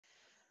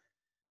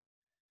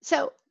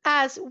So,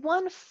 as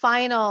one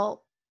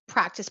final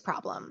practice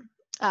problem,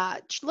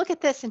 look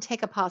at this and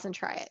take a pause and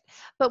try it.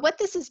 But what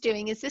this is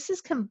doing is this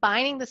is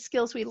combining the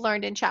skills we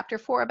learned in chapter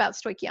 4 about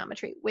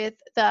stoichiometry with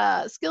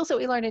the skills that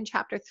we learned in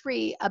chapter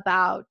 3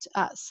 about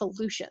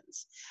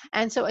solutions.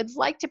 And so I'd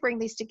like to bring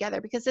these together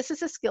because this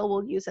is a skill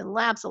we'll use in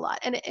labs a lot.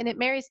 And it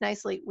marries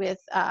nicely with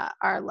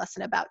our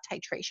lesson about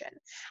titration.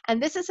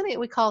 And this is something that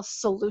we call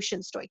solution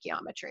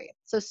stoichiometry.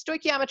 So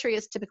stoichiometry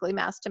is typically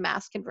mass to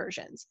mass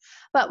conversions,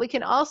 but we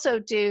can also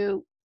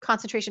do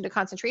concentration to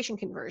concentration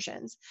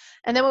conversions.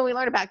 And then when we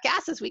learn about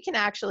gases, we can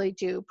actually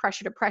do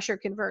pressure to pressure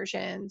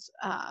conversions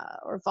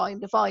or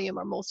volume to volume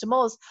or moles to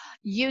moles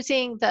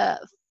using the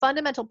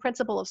fundamental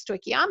principle of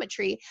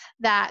stoichiometry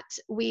that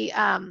we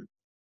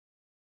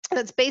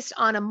that's based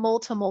on a mole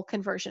to mole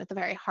conversion at the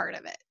very heart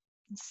of it.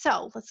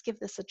 So let's give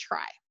this a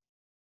try.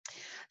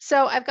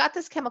 So I've got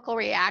this chemical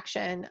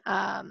reaction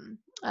of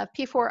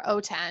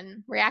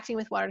P4O10 reacting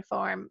with water to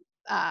form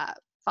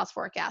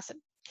phosphoric acid.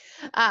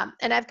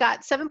 And I've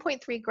got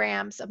 7.3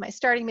 grams of my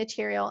starting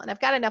material, and I've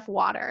got enough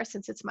water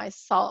since it's my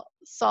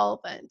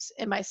solvent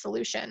in my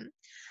solution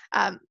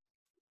um,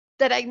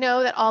 that I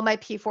know that all my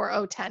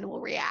P4O10 will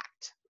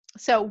react.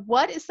 So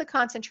what is the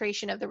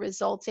concentration of the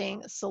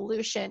resulting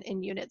solution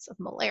in units of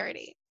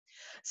molarity?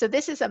 So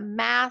this is a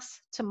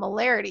mass to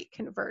molarity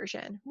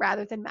conversion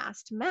rather than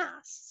mass to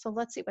mass. So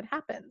let's see what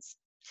happens.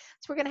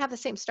 So we're going to have the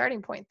same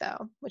starting point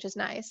though, which is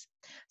nice.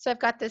 So I've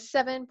got this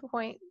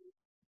 7.3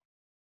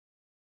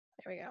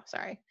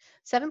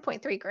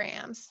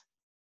 grams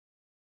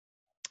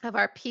of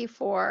our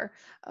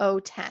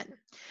P4O10.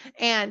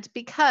 And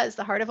because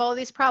the heart of all of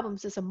these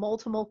problems is a mole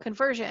to mole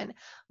conversion,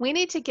 we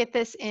need to get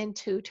this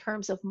into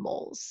terms of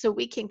moles so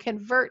we can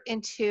convert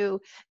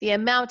into the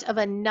amount of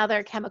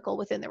another chemical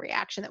within the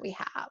reaction that we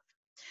have.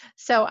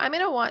 So I'm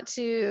going to want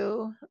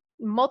to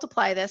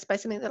multiply this by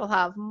something that'll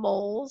have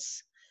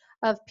moles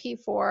of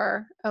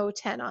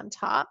P4O10 on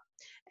top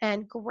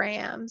and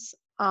grams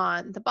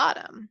on the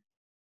bottom.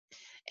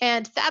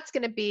 And that's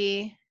going to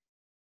be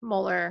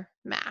molar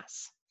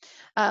mass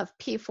of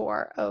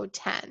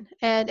P4O10.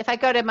 And if I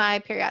go to my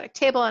periodic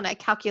table and I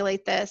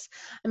calculate this,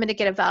 I'm going to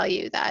get a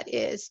value that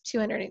is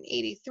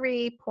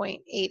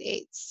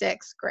 283.886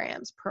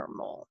 grams per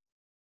mole.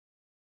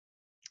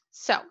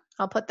 So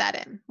I'll put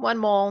that in. 1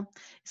 mole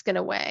is going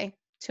to weigh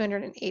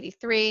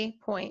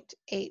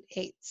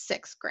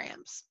 283.886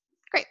 grams.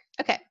 Great.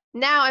 Okay.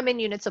 Now I'm in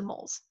units of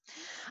moles.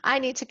 I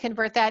need to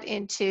convert that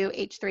into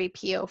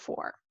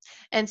H3PO4.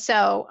 And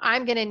so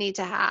I'm going to need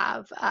to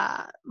have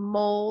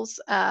moles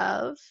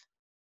of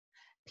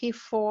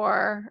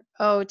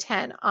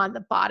P4O10 on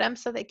the bottom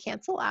so they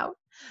cancel out.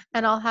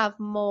 And I'll have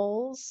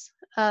moles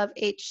of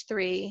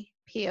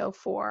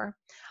H3PO4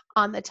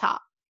 on the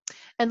top.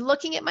 And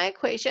looking at my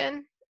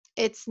equation,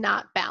 it's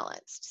not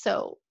balanced.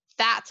 So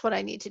that's what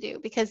I need to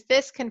do because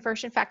this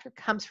conversion factor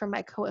comes from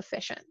my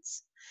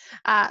coefficients.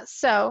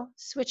 So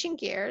switching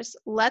gears,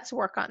 let's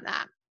work on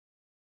that.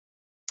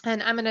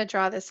 And I'm going to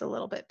draw this a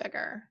little bit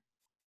bigger.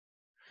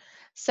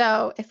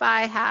 So if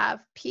I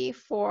have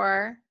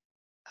P4O10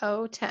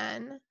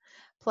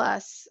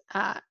 plus,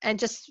 and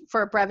just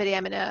for brevity,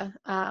 I'm going to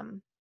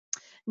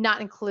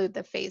not include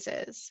the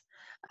phases.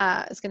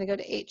 It's going to go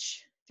to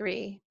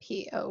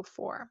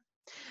H3PO4.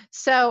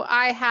 So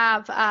I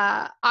have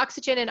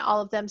oxygen in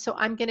all of them, so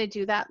I'm going to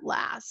do that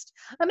last.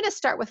 I'm going to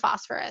start with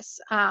phosphorus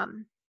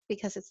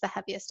because it's the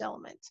heaviest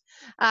element.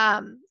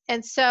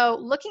 And so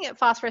looking at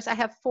phosphorus, I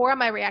have 4 on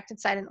my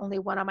reactant side and only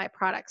 1 on my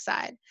product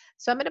side.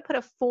 So I'm going to put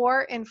a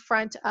 4 in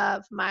front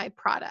of my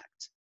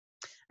product.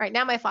 All right,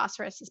 now my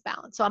phosphorus is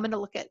balanced. So I'm going to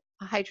look at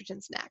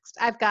hydrogens next.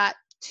 I've got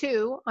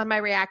 2 on my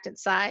reactant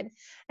side,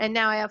 and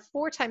now I have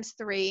 4 times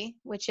 3,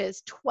 which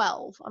is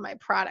 12 on my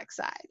product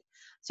side.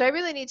 So I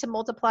really need to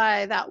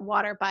multiply that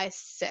water by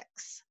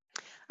 6.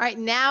 All right,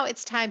 now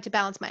it's time to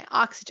balance my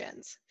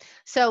oxygens.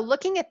 So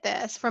looking at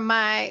this, from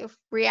my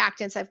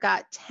reactants, I've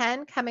got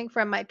 10 coming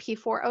from my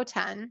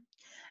P4O10,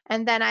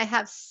 and then I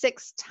have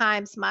 6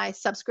 times my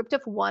subscript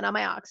of 1 on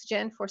my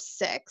oxygen for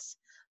 6,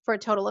 for a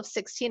total of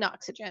 16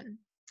 oxygen.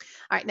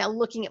 All right, now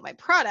looking at my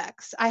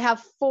products, I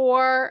have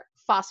 4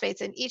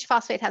 phosphates, and each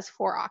phosphate has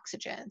 4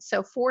 oxygen.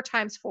 So 4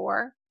 times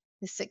 4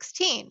 is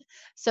 16.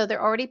 So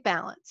they're already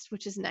balanced,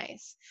 which is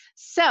nice.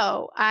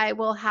 So I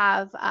will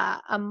have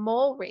a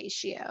mole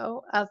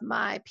ratio of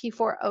my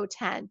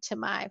P4O10 to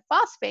my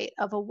phosphate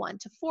of a 1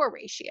 to 4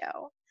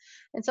 ratio.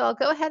 And so I'll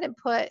go ahead and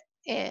put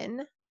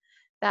in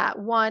that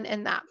 1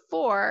 and that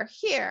 4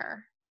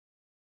 here.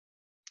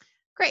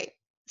 Great.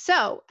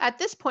 So at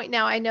this point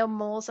now I know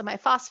moles of my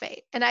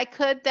phosphate, and I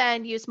could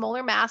then use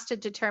molar mass to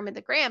determine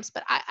the grams,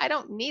 but I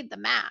don't need the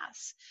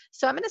mass.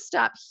 So I'm going to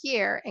stop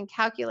here and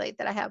calculate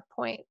that I have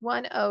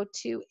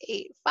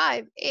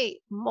 0.102858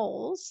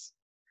 moles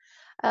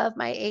of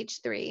my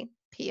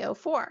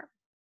H3PO4.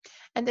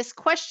 And this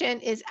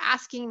question is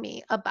asking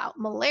me about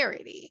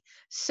molarity.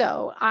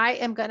 So I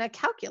am going to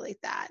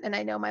calculate that. And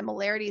I know my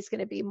molarity is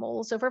going to be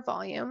moles over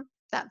volume.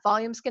 That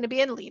volume is going to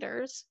be in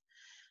liters.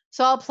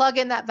 So I'll plug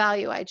in that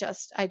value I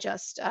just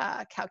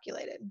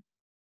calculated.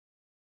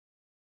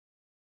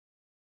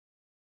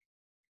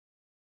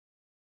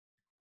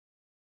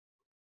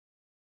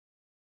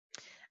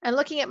 And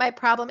looking at my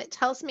problem, it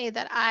tells me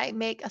that I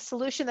make a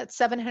solution that's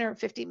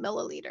 750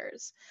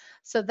 milliliters.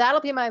 So that'll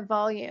be my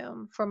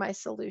volume for my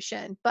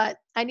solution. But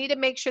I need to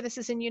make sure this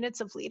is in units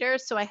of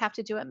liters, so I have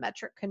to do a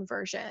metric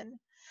conversion.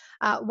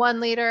 1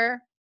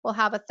 liter will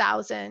have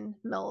 1,000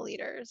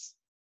 milliliters.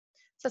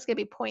 So that's going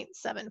to be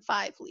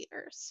 0.75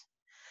 liters.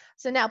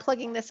 So now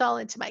plugging this all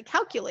into my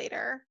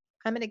calculator,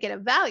 I'm going to get a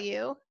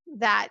value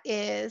that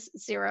is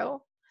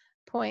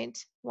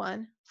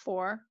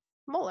 0.14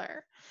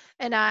 molar.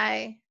 And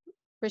I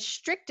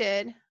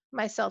restricted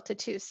myself to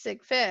 2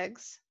 sig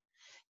figs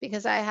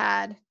because I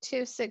had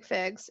 2 sig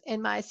figs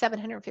in my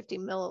 750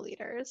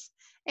 milliliters,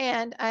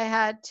 and I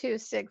had 2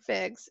 sig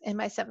figs in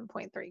my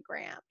 7.3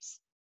 grams.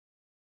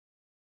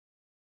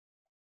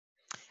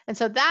 And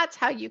so that's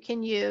how you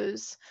can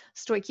use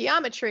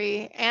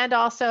stoichiometry and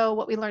also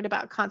what we learned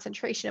about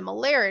concentration and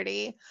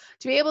molarity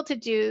to be able to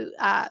do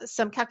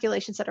some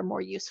calculations that are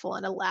more useful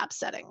in a lab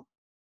setting.